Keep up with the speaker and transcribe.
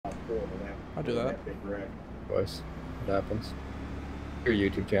I'll do that. Voice. What happens? Your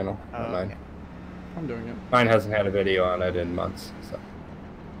YouTube channel, not mine. Okay. I'm doing it. Mine hasn't had a video on it in months, so.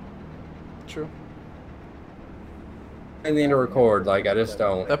 True. I need to record, like, I just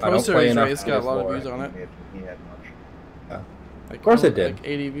don't. That I Pro don't play Series enough race got a lot of for views on it. Yeah. Like, Of course it did. Like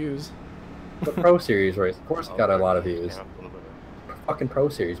 80 views. The Pro Series race, of course it got a lot of views. Fucking Pro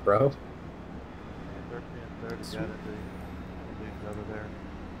Series, bro.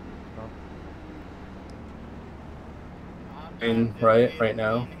 Right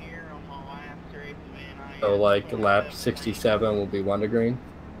now. So like lap 67 will be 1 to green,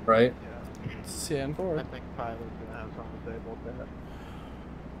 right? CN forward. I think Tyler's gonna have something to say about that.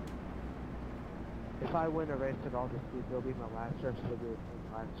 If I win a race at all this week, it'll be my last race. It'll be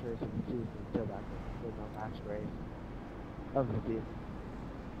the last race of the season until that will be my last race of the season.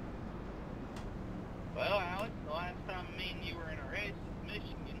 Well, Alex, the last time me and you were in a race was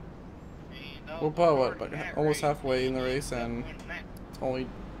Michigan. We're about what, but almost halfway in the race, and it's only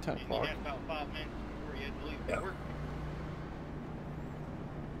 10 o'clock. Yeah.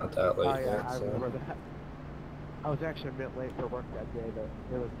 Not that late Yeah, yet, I so. remember that. I was actually a bit late for work that day, but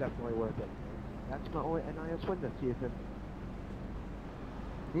it was definitely worth it. That's my only NIS win this season.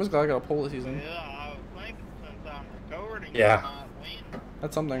 I'm just glad I got a pole this season. Yeah, I was thinking since I'm recording, Yeah. I might win.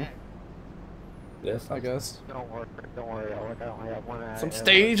 That's something, Yes, I guess. Don't worry, Alex. I only have one. Some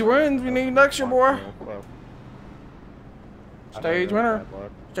stage wins we need next year, boy. Stage winner.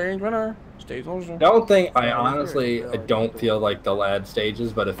 Stage winner. Stage loser. I honestly don't feel like they'll add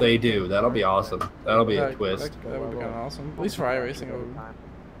stages, but if they do, that'll be awesome. That'll be a twist. That would be kind of awesome. At least for iRacing, it would.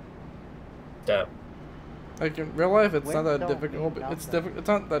 Yeah. Like in real life, it's not that difficult. But it's difficult. It's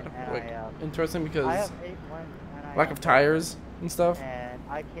not that like interesting because lack of tires and stuff.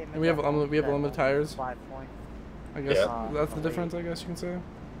 And we have limited tires. I guess that's the difference. I guess you can say.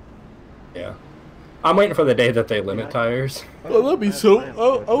 Yeah. I'm waiting for the day that they limit tires. Oh, that'd be so.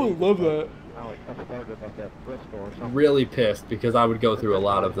 Oh, I would love that. Really pissed because I would go through a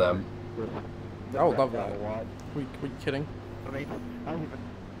lot of them. I would love that. Were you kidding?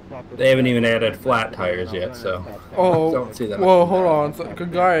 They haven't even added flat tires yet, so. Oh, don't see that. whoa, hold on. So,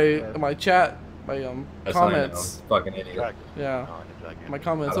 good guy in my chat, my Yes, comments. Fucking idiot. Yeah. My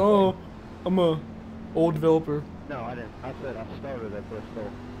comments. Oh, I'm a old developer. No, I didn't. I said I started at Bristol.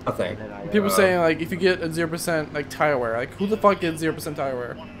 Nothing. People saying like if you get a 0% like tire wear, like who the fuck gets 0% tire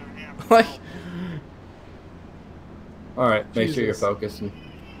wear? Like. All right, make sure you're Jesus. focused and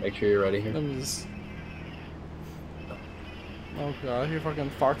make sure you're ready here. Let me just. Oh god, I hear fucking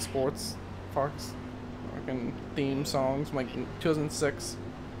Fox Sports, Fox, fucking theme songs from like 2006.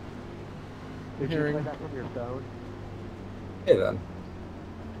 I'm Did you hearing. play that from your phone? Hey then.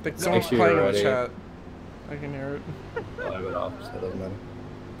 Like someone's sure playing you're in the ready. chat. I can hear it. I'll have it off, so it doesn't matter.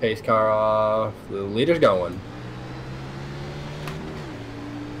 Pace car off. The leader's going.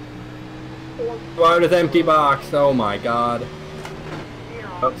 Out with empty box. Oh my god.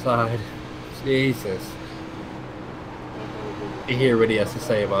 Outside. Jesus. You hear what he has to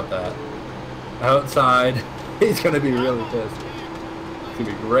say about that. Outside. He's gonna be really pissed. It's gonna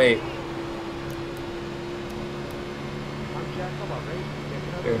be great.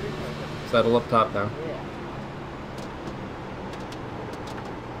 Here. Settle up top now.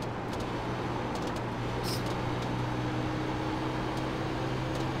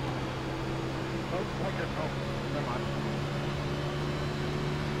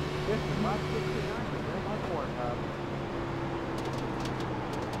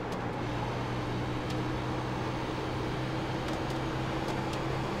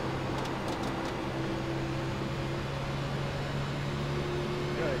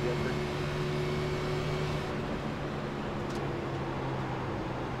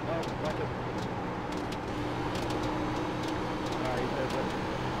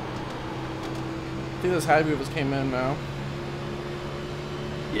 I think this high movers came in now.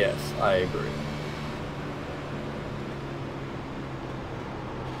 Yes, I agree.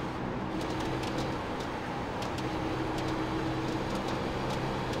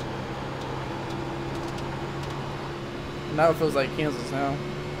 Now it feels like Kansas now.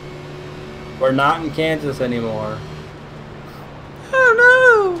 We're not in Kansas anymore. Oh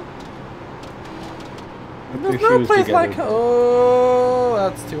no! Put There's your no shoes place together. like. Oh,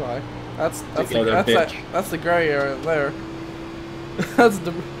 that's too high. Together, bitch. That's the gray area there. That's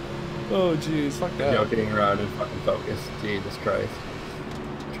the. Oh jeez, fuck that. Joking around and fucking focus. Jesus Christ.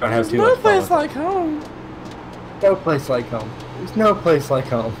 Trying to have There's too no much fun. place like home. No place like home. There's no place like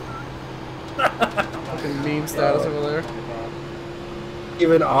home. Fucking meme status over there.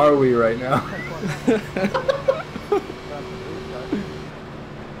 Even are we right now?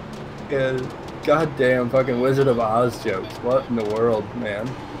 fucking goddamn fucking Wizard of Oz jokes. What in the world, man?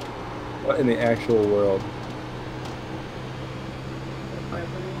 What in the actual world?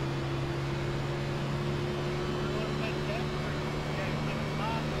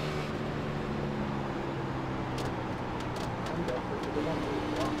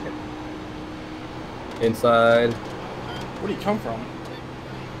 Inside. Where do you come from?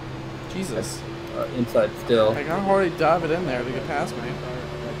 Jesus. Inside still. Like, I'm already dive it in there to get past me.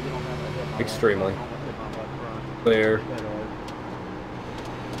 Extremely. Clear.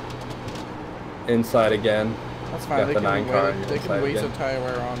 Inside again. That's fine. They can waste a tire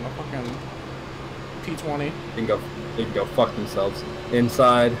wear on the fucking P20. They can go fuck themselves.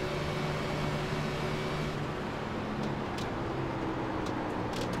 Inside.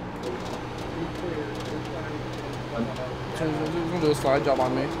 He's gonna do a slide job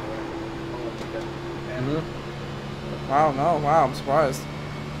on me. Wow, no, wow, I'm surprised.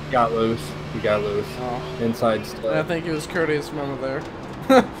 He got loose. He got loose. Oh. Inside still. And I think he was courteous from over there.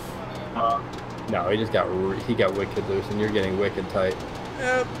 No, he just got wicked loose, and you're getting wicked tight.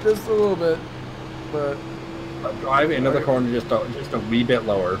 Yep, just a little bit, but drive into the corner just a wee bit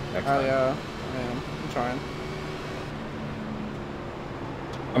lower next time. Yeah, I am. I'm trying.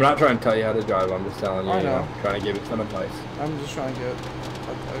 I'm not trying to tell you how to drive. I'm just telling you. I know. Trying to give you some advice. I'm just trying to get.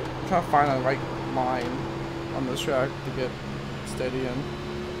 I'm trying to find the right line on this track to get steady in.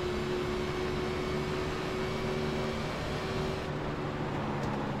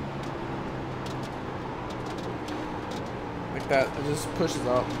 Like that, it just pushes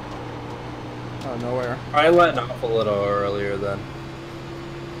up out of nowhere. I let off a little earlier then.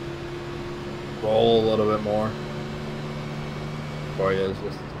 Roll a little bit more. For you is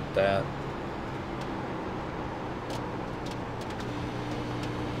just that.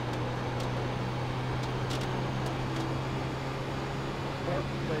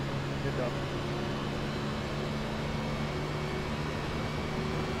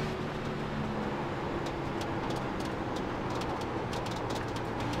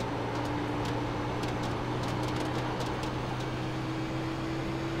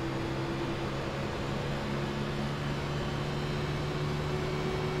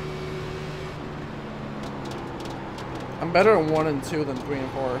 I'm better at 1 and 2 than 3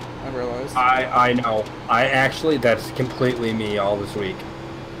 and 4, I realized. I know. That's completely me all this week.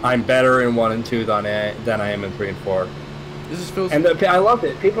 I'm better in 1 and 2 than I am in 3 and 4. This just feels... And I love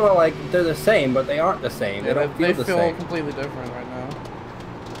it. People are like, they're the same, but they aren't the same. Yeah, they don't feel the same. They feel completely different right now.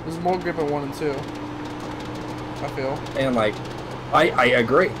 There's more grip at 1 and 2, I feel. And like, I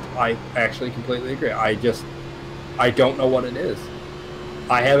agree. I actually completely agree. I don't know what it is.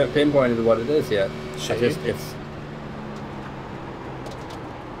 I haven't pinpointed what it is yet.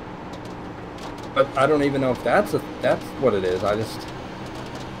 But I don't even know if that's what it is. I just...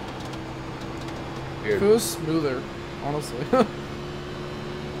 Weird. It feels smoother, honestly. Like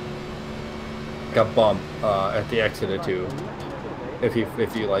a bump at the exit of 2. If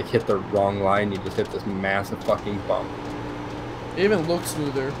you like hit the wrong line, you just hit this massive fucking bump. It even looks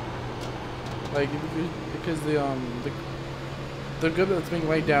smoother. Like because the good that's being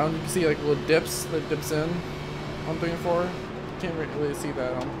laid down, you can see like little dips that dips in on 3 and 4. You can't really see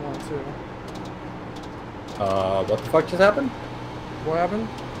that on 1 and 2. What the fuck just happened? What happened?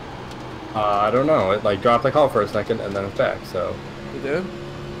 I don't know. It like dropped the call for a second and then it's back. So. It did?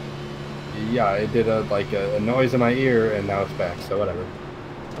 Yeah, it did a noise in my ear and now it's back. So whatever.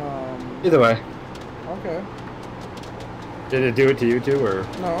 Either way. Okay. Did it do it to you too, or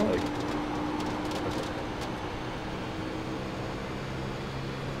no? Like,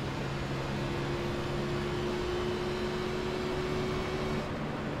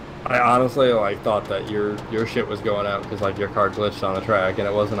 I honestly like thought that your shit was going out because like your car glitched on the track and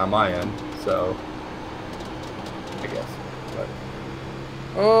it wasn't on my end, so I guess. But.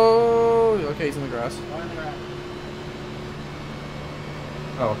 Oh, okay, he's in the grass.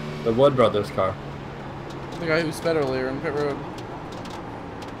 Oh, the Wood Brothers car. The guy who sped earlier in pit road.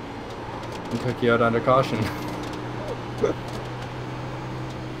 And took you out under caution.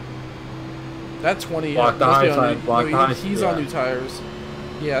 That 20. Block the high side. Block the high side. He's on new tires.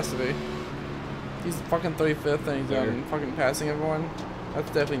 He has to be. He's fucking 35th and he's on fucking passing everyone. That's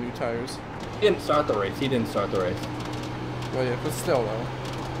definitely new tires. He didn't start the race. Well, yeah, but still though.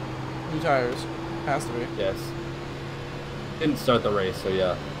 New tires. Has to be. Yes. Didn't start the race, so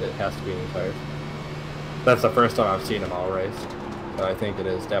yeah, it has to be new tires. That's the first time I've seen him all race. So I think it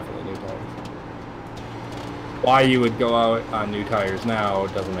is definitely new tires. Why you would go out on new tires now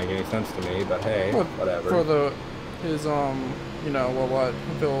doesn't make any sense to me, but hey, well, whatever. For his you know, what,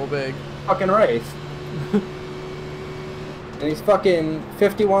 feel a little big. Fucking race. And he's fucking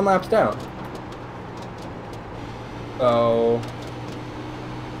 51 laps down. So...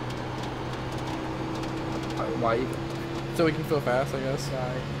 Why even? So we can feel fast, I guess.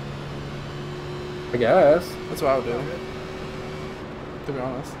 I guess. That's what I would do. To be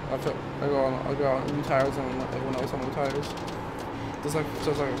honest, I'll go out on new tires and everyone else on new tires. Just like I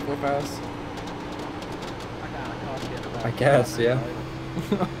feel fast. I guess, yeah.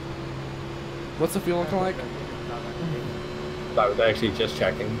 What's the fuel looking like? I was actually just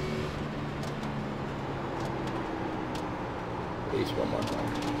checking. At least one more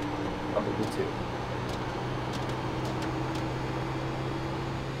time. Probably two.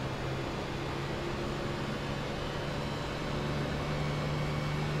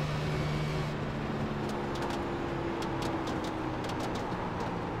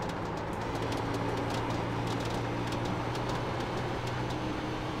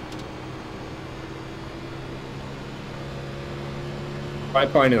 I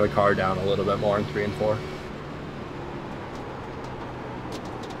pointed the car down a little bit more in 3 and 4.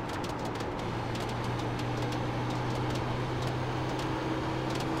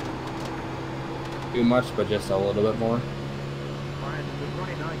 Too much, but just a little bit more.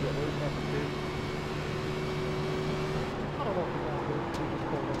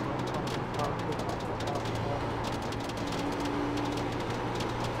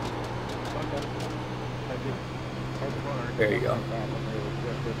 There you go.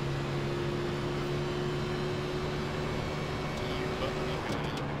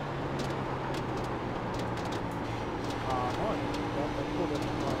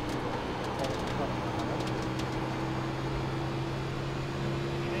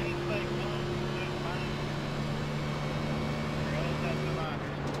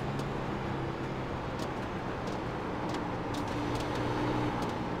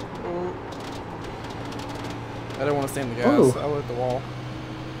 I don't want to stay in the gas. Ooh. I would hit the wall.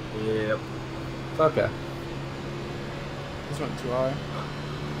 Yep. It's okay. This went too high.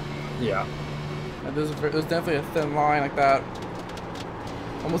 Yeah. And there's definitely a thin line like that.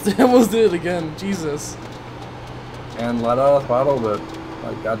 Almost did it again. Jesus. And let out a throttle, but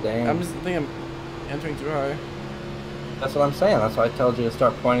like goddamn. I'm just thinking I'm entering too high. That's what I'm saying. That's why I told you to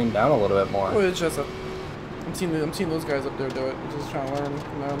start pointing down a little bit more. Oh, it's just I'm seeing those guys up there do it. I'm just trying to learn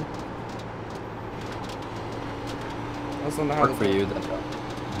from them. I also don't know how Work for you then. I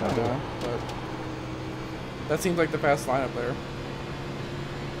don't know, but that seems like the fast line up there.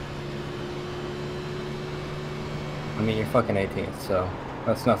 I mean, you're fucking 18th, so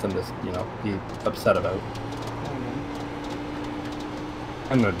that's nothing to, you know, be upset about.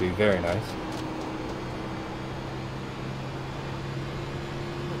 And it would be very nice.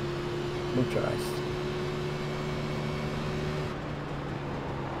 Mucho nice.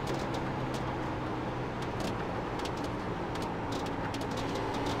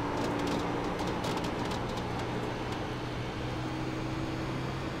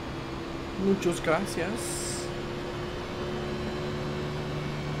 Muchos gracias.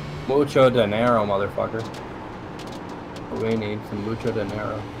 Mucho dinero, motherfucker. We need some mucho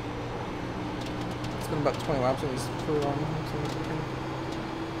dinero. It's been about 20 laps and it's pretty long.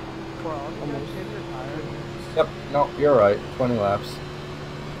 Almost. Yep, no, you're right. 20 laps.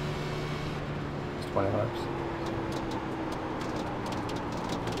 It's 20 laps.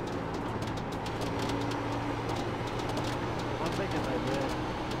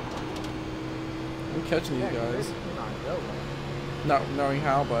 I'm catching these guys. Not knowing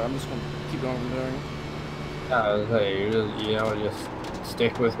how, but I'm just gonna keep doing what I'm doing. Yeah, I was like, you know, just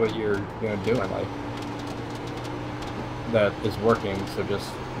stick with what you're doing, like that is working. So just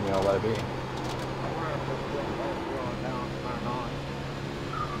let it be. I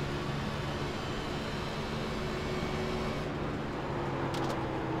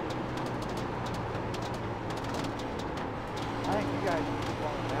think you guys keep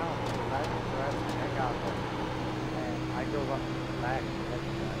going down because I was driving the heck out of them and I drove up to the back and hit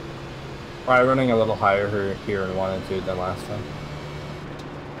you guys. Probably running a little higher here in 1 and 2 than last time.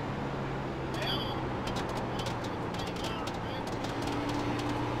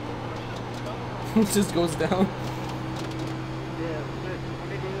 It just goes down. Yeah, when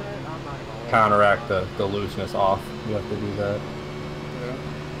they do that, I'm not gonna Counteract the looseness off. You have to do that.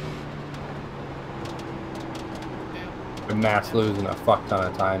 But Matt's losing a fuck ton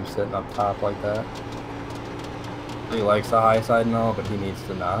of time sitting up top like that. He likes the high side and all, but he needs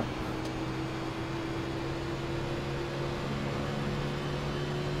to not.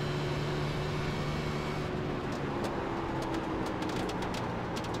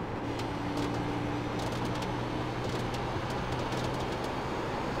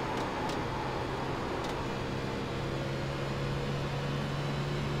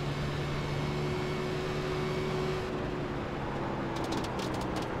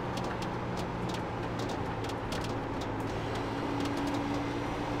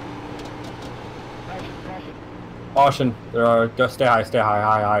 Caution. There are. Go stay high. Stay high.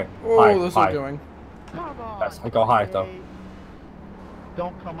 High. Oh, High. this High. is going. Come on. Yes, go high though.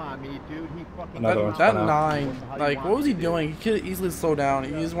 Don't come on me, dude. He fucking. Another one's That coming out. 9, like, what was he doing? He could easily slow down.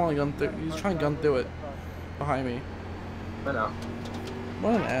 He just wanted to gun through. He's trying to gun through it behind me. I know.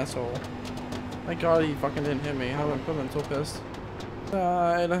 What an asshole! Thank God he fucking didn't hit me. I would have been so pissed.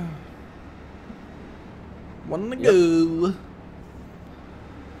 Died. One to go.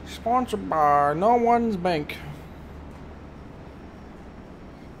 Sponsored by No One's Bank.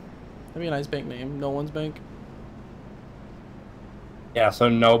 That'd be a nice bank name. No One's Bank. Yeah, so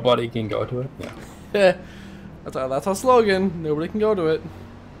nobody can go to it. Yeah. That's our slogan. Nobody can go to it.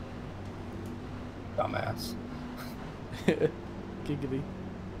 Dumbass. Giggity.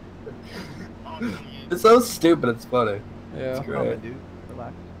 It's so stupid. It's funny. Yeah. It's great.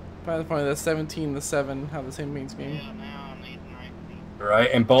 Find funny that 17 to 7 have the same main scheme. Yeah, now I'm 8 and 19. Right,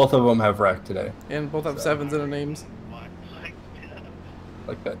 and both of them have wrecked today. And both have 7s in their names.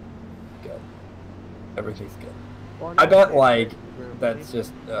 Like that. Good. Everything's good. I bet like that's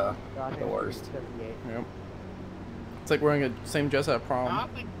just the worst. Yep. It's like wearing a same dress at prom.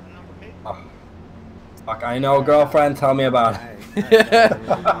 Oh. Fuck, I know, girlfriend. Tell me about it.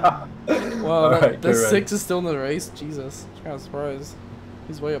 Well, right, the 6 is still in the race. Jesus, I'm kind of surprised.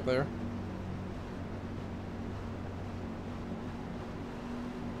 He's way up there.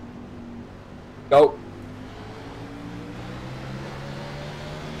 Go.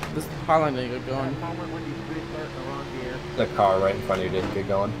 This highline didn't get going. The car right in front of you didn't get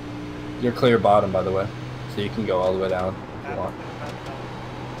going. You're clear bottom, by the way, so you can go all the way down if you want.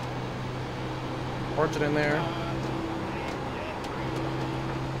 Porch it in there.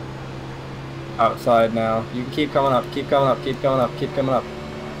 Outside now. You can keep coming up, keep coming up, keep coming up, keep coming up.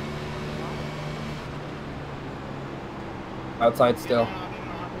 Outside still.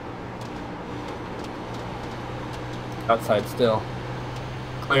 Outside still.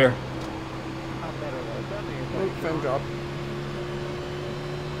 Clear. Oh, fam drop.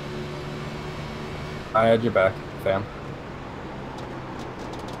 I had your back, fam.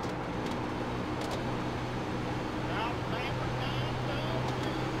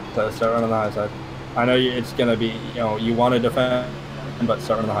 So start running the high side. I know it's gonna be, you want to defend, but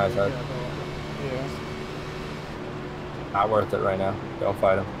start running the high side. Yeah. Not worth it right now. Don't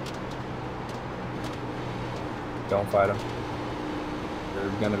fight him. Don't fight him. You're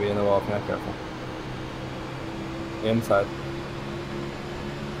gonna be in the wall if you're not careful. Inside.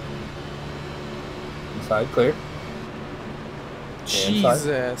 Inside, clear.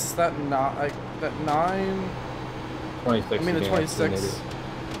 Jesus, that 9. 26. I mean the 26.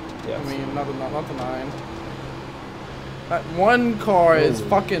 Yes. I mean not the 9. That one car is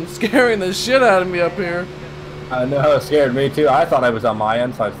fucking scaring the shit out of me up here. I know, it scared me too. I thought I was on my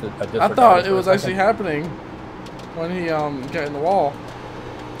end, so I thought it was actually happening when he got in the wall.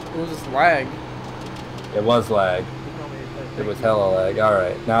 It was just lag. It was lag. It was hella lag.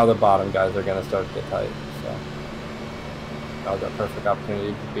 Alright, now the bottom guys are gonna start to get tight. So that was a perfect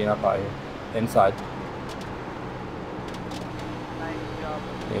opportunity for being up high here. Inside.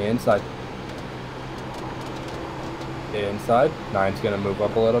 Inside. Inside. 9's gonna move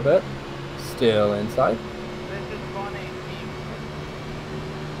up a little bit. Still inside.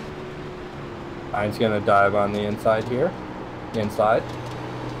 9's gonna dive on the inside here. Inside.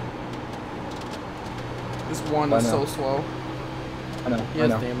 This one is so slow. I know. He has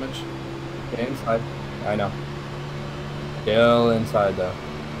damage. Inside. I know. Still inside though.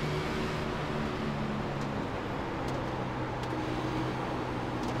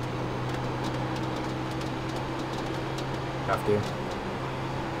 Have to.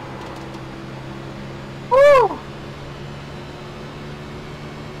 Woo!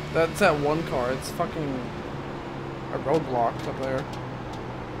 That's that one car. It's fucking a roadblock up there.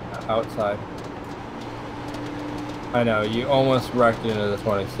 Outside. I know, you almost wrecked into the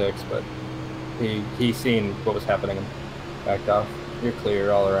 26, but he seen what was happening and backed off. You're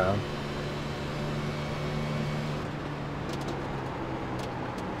clear all around.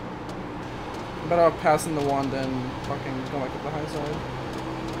 Better off passing the one than fucking going back up the high side.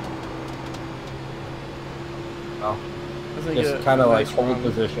 Oh. Just kind of like hold run.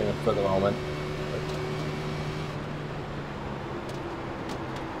 position for the moment.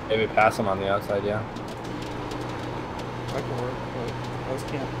 Maybe pass him on the outside, yeah. That could work, but I just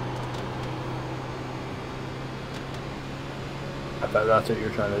can't. I thought that's what you're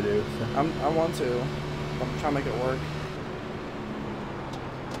trying to do. So. I want to. I'm trying to make it work.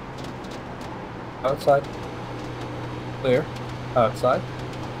 Outside. Clear. Outside.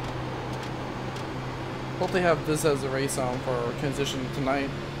 Hope they have this as a race for transition tonight,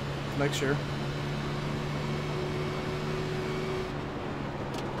 next year.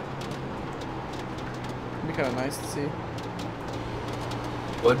 kind of nice to see.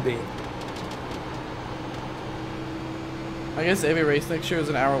 Would be. I guess every race next year is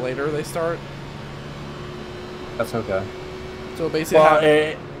an hour later they start. That's okay. So basically,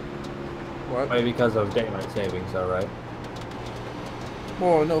 well, what? Maybe because of daylight savings, though, right?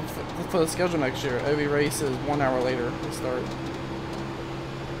 Well, no, for the schedule next year, every race is 1 hour later they start.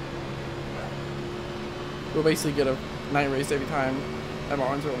 We'll basically get a night race every time at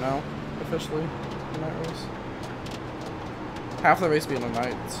Martinsville now, officially. A night race. Half the race being a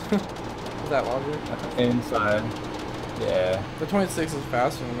night. Is that logic? Inside. Yeah. The 26 is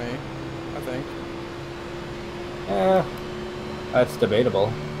faster than me, I think. Yeah. That's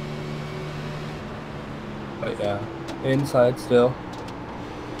debatable. But yeah. Inside still.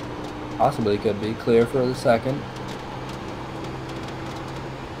 Possibly could be clear for the second.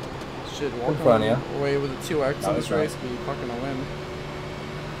 Shit, walking away with a 2x in this race be fucking a win.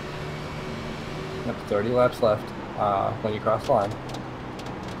 Yep, 30 laps left when you cross the line.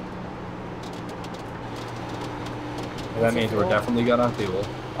 And that means we're definitely good on fuel.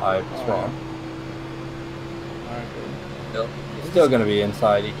 I was wrong. Alright, good. He's still going to be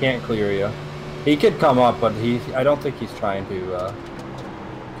inside. He can't clear you. He could come up, but I don't think he's trying to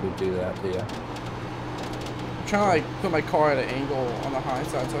do that to you. I'm trying to like put my car at an angle on the high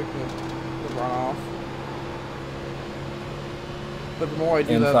side so I can run off. But the more I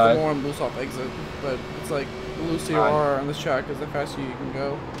do that, the more I'm loose off exit. But it's like the looser you are on this track is the faster you can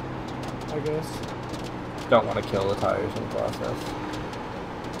go, I guess. Don't want to kill the tires in the process.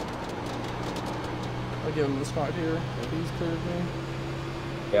 I'll give him the spot here if he's cleared me.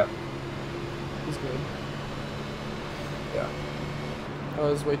 Yep. He's good. Yeah. I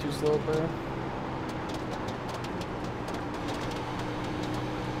was way too slow up there.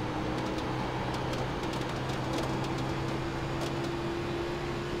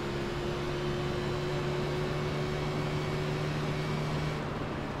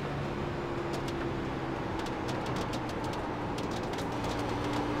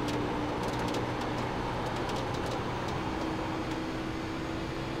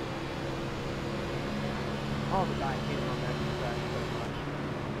 All the guys came on that track so much.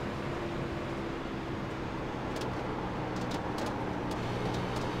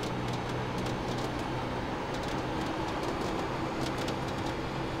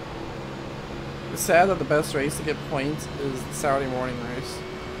 It's sad that the best race to get points is the Saturday morning race.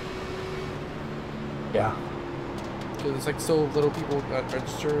 Yeah. Because it's like so little people that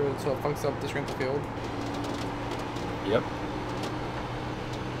register, and so it fucks up the strength of field. Yep.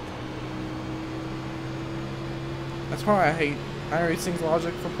 That's why I hate Iracing's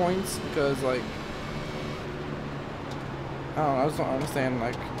logic for points, because like, I don't know, I just don't understand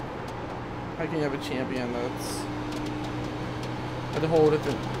like, how can you have a champion that's at a whole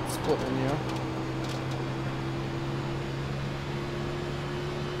different split than you?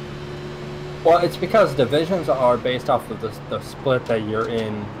 Well, it's because divisions are based off of the split that you're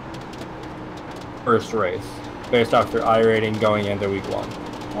in first race, based off your I rating going into week 1.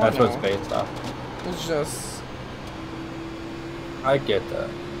 That's what it's based off. It's just. I get that.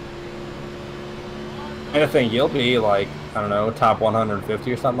 And I think you'll be like, I don't know, top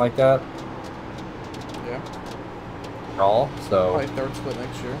 150 or something like that. Yeah. All so. Probably third split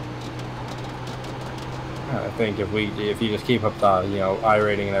next year. I think if you just keep up the I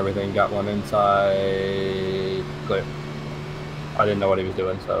rating and everything, got one inside clear. I didn't know what he was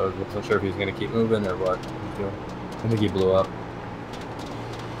doing, so I wasn't sure if he was gonna keep moving or what he was doing. I think he blew up.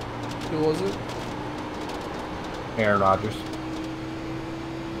 Who was it? Aaron Rodgers.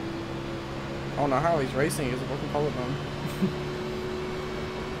 I don't know how he's racing. He's a fucking collarbone.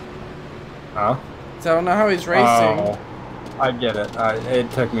 Huh? So I don't know how he's racing. Oh, I get it.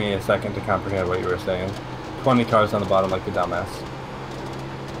 It took me a second to comprehend what you were saying. 20 cars on the bottom like a dumbass.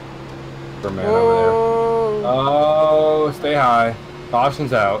 For a man over there. Oh, stay high.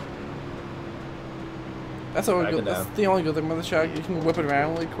 Caution's out. That's the only good thing about the track. You can whip it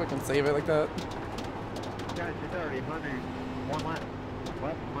around really quick and save it like that. Guys, it's already 101 lap.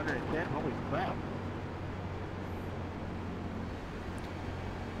 What? 110? Holy crap.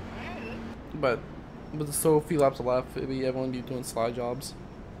 But with so few laps left, everyone be doing slide jobs.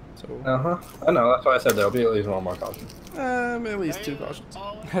 So. I know. That's why I said there'll be at least one more caution. At least 2 cautions.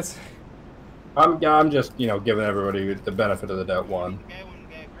 That's. I'm just giving everybody the benefit of the doubt. One.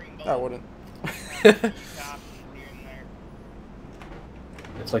 I wouldn't.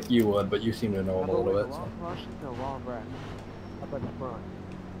 It's like you would, but you seem to know him a little bit. So.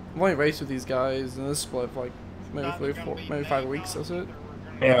 I've only raced with these guys in this split for like maybe 5 weeks. That's it.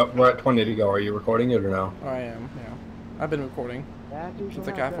 Yeah, we're at 20 to go. Are you recording it or no? I am. Yeah, I've been recording. Since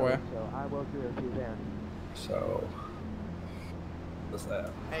like halfway. So I will do a few then. So, what's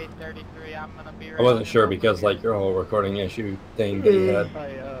that? 8:33. I'm gonna be. I wasn't sure because like your whole recording issue thing that you had.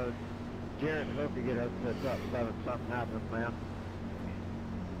 Hey, Jared, hope you get up to 7. Something happens, man.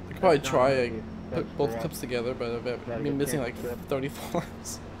 I could probably try and put both clips together, but I've been missing like 34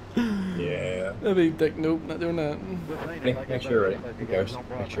 laps. Yeah. That'd be like, nope, not doing that. Make sure you're ready. Who cares?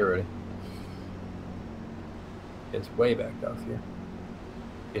 Make sure you're ready. It's way back off here.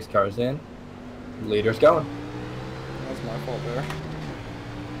 His car's in. Leader's going. That's my fault there.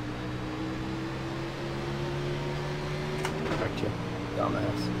 Correct you,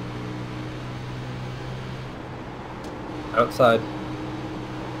 dumbass. Outside.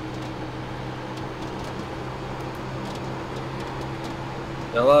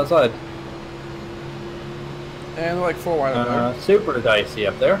 Still outside. And like 4 wide up there. Super dicey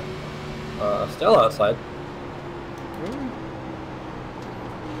up there. Still outside.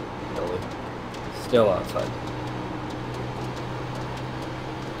 Really? Still outside.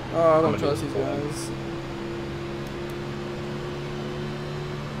 Oh, I don't trust these guys.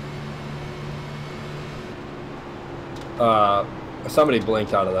 Somebody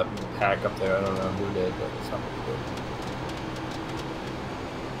blinked out of that pack up there. I don't know who did, but somebody did.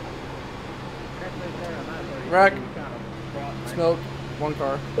 Rack. Smoke. 1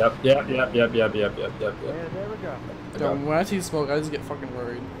 car. Yep. Yeah, there we go. Yo, when I see smoke, I just get fucking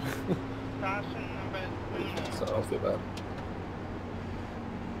worried. So I don't feel bad.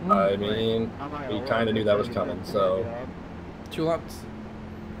 I mean, we kind of knew that was coming, so... 2 laps.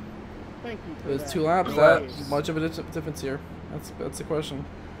 Thank you for There's that. 2 laps. That much of a difference here? That's the question.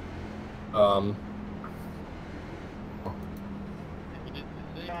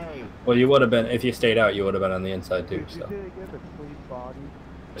 Well, you would have been, if you stayed out, you would have been on the inside too, so...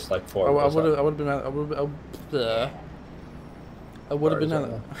 Just like 4 I would have been. I would have been. I would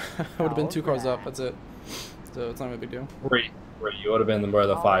have been 2 cars up. That's it. So it's not a big deal. 3. You would have been where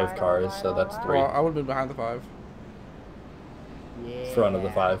the 5 cars, so that's 3. Well, I would have been behind the 5. Front of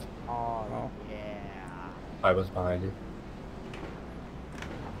the 5. Oh. I was behind you.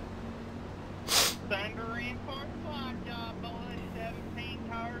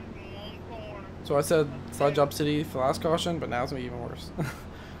 So I said slide job city for last caution, but now it's gonna be even worse.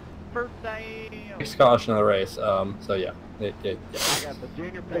 Next caution of the race. So yeah. Yeah.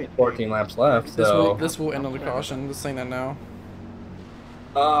 14 laps left. So this will end on the caution. Just saying that now.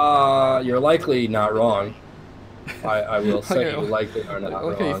 You're likely not wrong. I will say you likely are not wrong.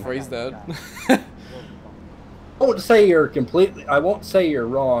 Look how you phrase that. I won't say you're completely. I won't say you're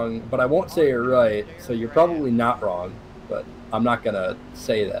wrong, but I won't say you're right. So you're probably not wrong, but I'm not gonna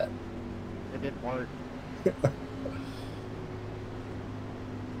say that. It didn't work.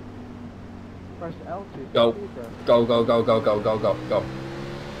 Press L2. Go.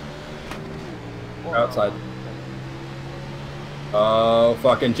 Outside. Oh,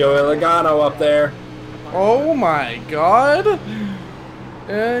 fucking Joey Logano up there. Oh my god!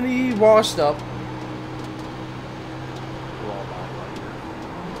 And he washed up.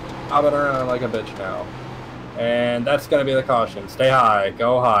 Hopping around like a bitch now. And that's gonna be the caution. Stay high.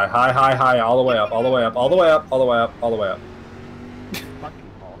 Go high. High. All the way up. All the way up. All the way up. All the way up. All the way up.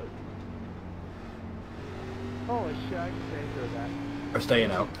 Holy shit, I can say that. We're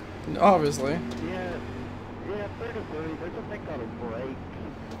staying out. Obviously. Yeah, 33. There's a thing called a break.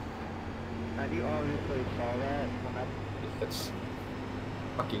 And you obviously saw that when I... It's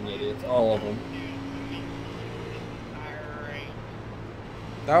fucking idiots. All of them.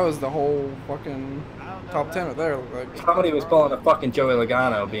 That was the whole fucking top 10 right there. Like somebody was pulling a fucking Joey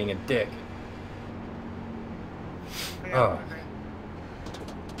Logano being a dick. Oh.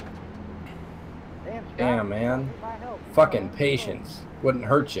 Damn, man. Fucking patience. Wouldn't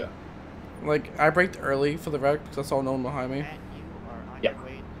hurt you. Like, I braked early for the wreck because I saw no one behind me. Yeah.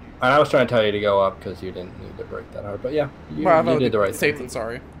 And I was trying to tell you to go up because you didn't need to brake that hard. But yeah, you did the right thing. Safe than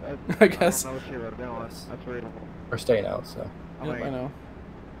sorry, I guess. We're staying out, so. Yep, I know.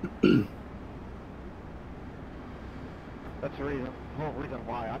 That's the whole reason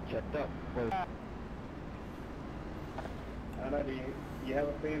why I checked up. You have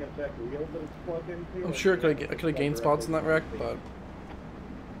a fan effect wheel that it's plugged into? I'm sure I could have gained spots in that wreck, but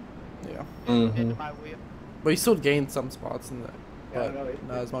yeah. But you still gained some spots in that, but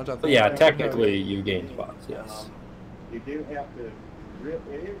not as much. I think. Yeah, technically you gained spots, yes. You do have to. It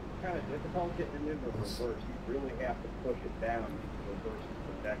is kind of difficult getting into the reverse. You really have to push it down into the reverse to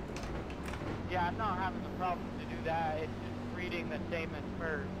protect it. Yeah, I'm not having a problem to do that. It's just reading the same as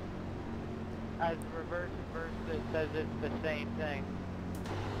first. As reverse and first, it says it's the same thing.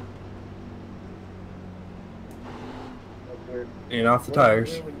 And off the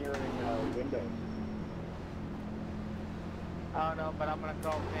tires. When you're in Windows. I don't know, but I'm gonna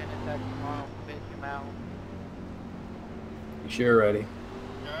call Finn and text tomorrow and fish him out. You sure ready?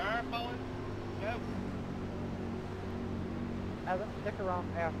 Sure, fellas. Yep. Evan, stick around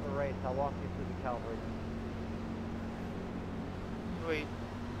after the race. I'll walk you through the Calvary. Sweet.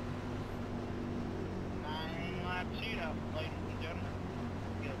 9-lap sheet-up, ladies and gentlemen.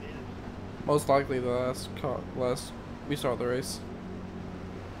 Good it is. Most likely the last we start the race.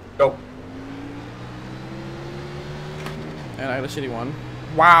 Go. And I got a shitty one.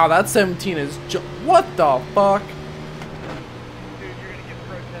 Wow, that 17 is what the fuck? Dude, you're gonna get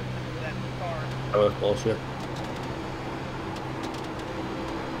protested for that car. That was bullshit.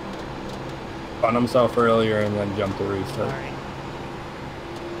 Found himself earlier and then jumped the restart. Sorry.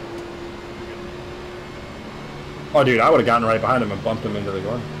 Oh, dude, I would have gotten right behind him and bumped him into the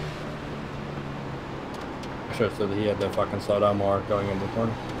corner. I should have said that he had to fucking slow down more going into the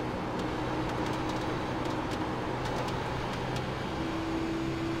corner.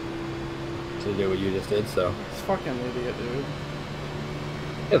 To do what you just did, so. He's fucking idiot, dude.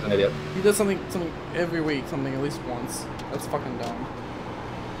 He's an idiot. He does something every week, something at least once. That's fucking dumb.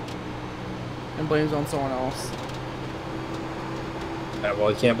 And blames on someone else. Yeah, well,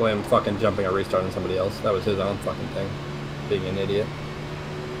 you can't blame fucking jumping or restarting somebody else. That was his own fucking thing. Being an idiot.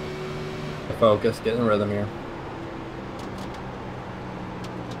 Focus, get in rhythm here.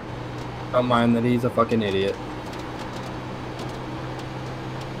 Don't mind that he's a fucking idiot.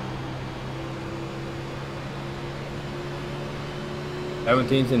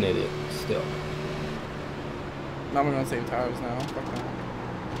 Seventeen's an idiot, still. Now I'm gonna save tires now. Fuck that.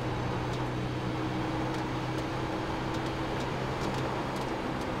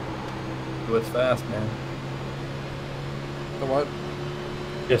 Do what's fast, man. The what?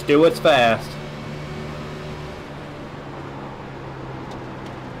 Just do what's fast.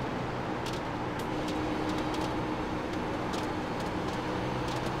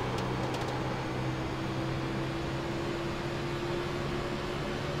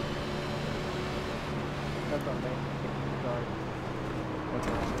 That's on me. Sorry. What's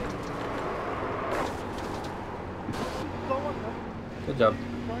wrong? Good job.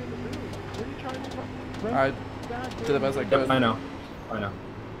 I did the best I could. Yep, I know. I know.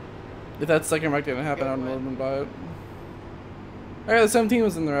 If that second wreck didn't happen, I wouldn't have been by it. Alright, the 17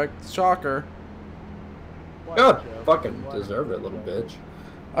 was in the wreck. Shocker. Good. Fucking deserved it, little bitch.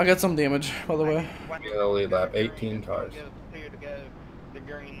 I got some damage, by the way. You only lap 18 cars.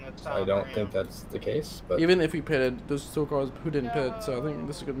 I don't think that's the case, but Even if we pitted, there's still cars who didn't pit, so I think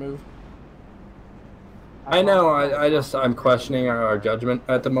this is a good move. I know. I'm questioning our judgment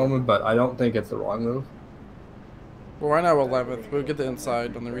at the moment, but I don't think it's the wrong move. Well, right now we're 11th. We'll get the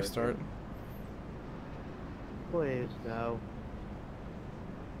inside on the restart. Please, no.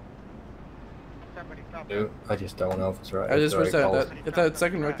 Dude, I just don't know if it's right. I just wish Right that, calls. if that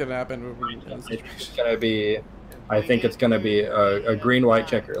second wreck didn't happen, we would be in the situation. It's gonna be. I think it's gonna be a green-white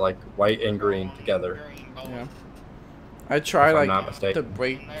checker, like white and green together. Yeah. I try If I'm like not mistaken. to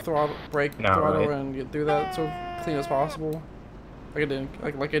brake throttle right. and get through that so clean as possible. Like I did,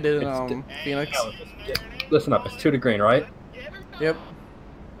 like I did in Phoenix. Listen up. It's 2 to green, right? Yep.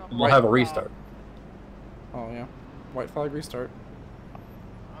 We'll have a restart. Oh yeah. White flag restart.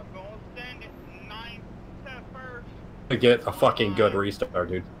 I'm gonna send it 9 to first. To get a fucking good restart,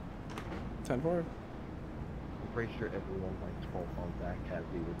 dude. 10-4. I'm pretty sure everyone like 12 on back has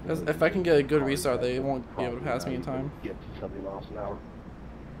either. If I can get a good restart, they won't be able to pass me in time. Get to 70 miles an hour.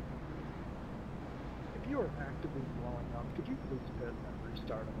 If you are actively blowing up, could you please pit and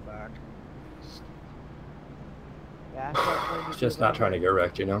restart on the back? Yeah, It's just not trying to get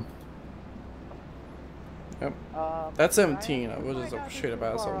wrecked, you know? Yep. That's 17. I was just a straight up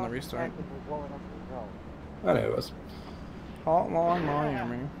asshole on the restart. I know it was. Hotline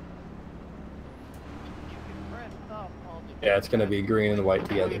Miami. You can press up on the Yeah, it's gonna be green and white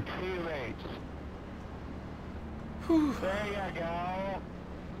together. Whew. There you go.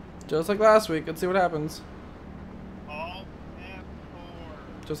 Just like last week. Let's see what happens. All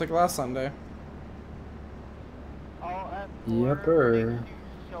F4. Just like last Sunday. All F4. Yepper.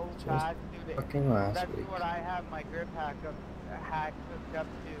 So Just bad, dude. fucking last That's week. what I have my grip hack hooked up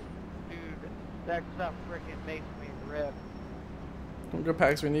to. Dude, that stuff freaking makes me rip. What good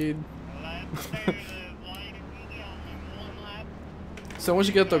packs we need. So once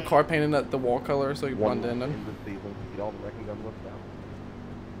you get the car painted at the wall color so you blend in then.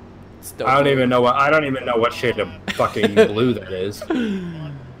 I don't even know what shade of fucking blue that is.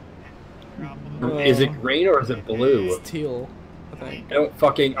 Is it green or is it blue? It's teal, I think.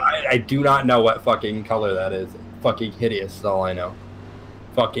 I do not know what fucking color that is. Fucking hideous is all I know.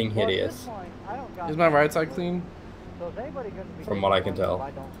 Fucking hideous. Is my right side clean? So is anybody going to be from what I can tell. if I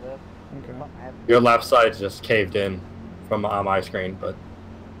don't live? Okay. Your left side's just caved in from on my screen, but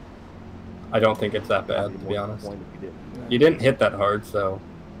I don't think it's that bad, to be honest. You didn't hit that hard, so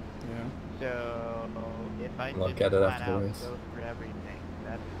Yeah. So if I look didn't at it flat after the out race. go for everything,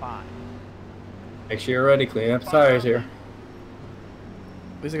 that's fine. Make sure you're ready. Clean up the tires here.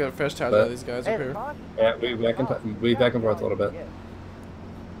 At least I got fresh tires But- out of these guys up here. Yeah, we back and forth a little bit.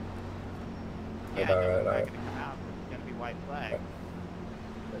 Yeah, Alright, no, alright, it's not alright. gonna come out. It's gonna be white flag.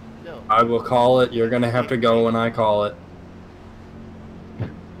 But still, I will call it. You're gonna have to go when I call it. so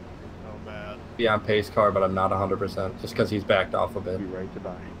bad. Be on pace car, but I'm not 100%, just because he's backed off a bit. Be ready to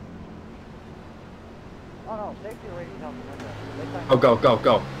die. Oh no, safety rating's out the window. Oh, go, go,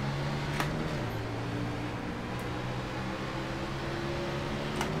 go.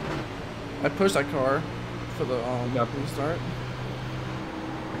 I pushed that car for the Yep. restart.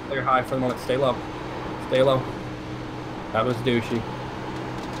 Clear high for the moment. Stay low. Stay low. That was douchey.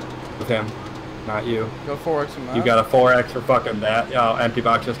 With him, not you. Go 4x from that. You got a 4x for fucking that. Oh, empty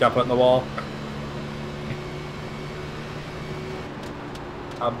box just got put in the wall.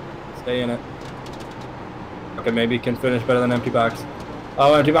 Stay in it. Okay, maybe you can finish better than empty box.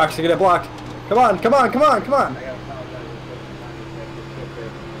 Oh, empty box is gonna get blocked. Come on, come on, come on, come on.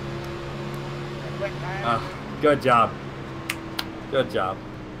 Good job. Good job.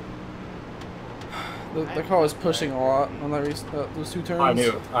 The car was pushing a lot on that those two turns. I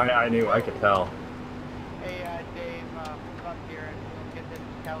knew. I knew. I could tell. Hey, Dave, come up here and we'll get this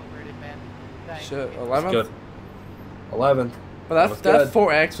calibrated, man. Thanks. Shit, It's 11th? good. 11th. But that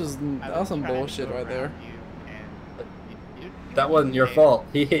 4x was I that was some trying to bullshit go right there. around you, and you That wasn't your Dave, fault.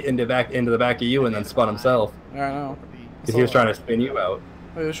 He hit into the back of you and then spun himself. Yeah, I know. Because he was trying to spin you out.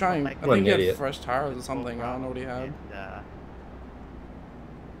 He was trying. I What an think he had idiot. fresh tires or something. I don't know what he had. It's,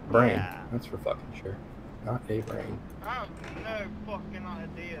 Brain. yeah. That's for fucking sure. Not a brain. I have no fucking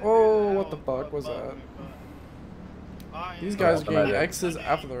idea. Oh, dude. what the That fuck was above that? me, but I These am guys Oh, are getting automatic. X's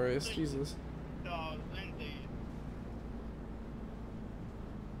after the race. Jesus. indeed.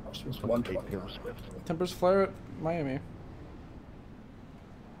 It was 120. Tempers flare at Miami.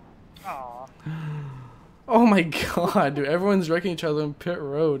 Aw. Oh my god, dude. Everyone's wrecking each other in pit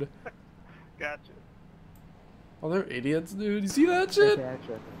road. Gotcha. Oh, they're idiots, dude. You see that shit?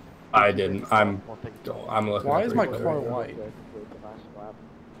 I didn't. I'm looking. Why at is the my replay car right now. white?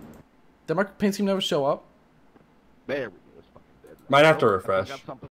 Did my paint scheme never show up? There we go. Might have to refresh.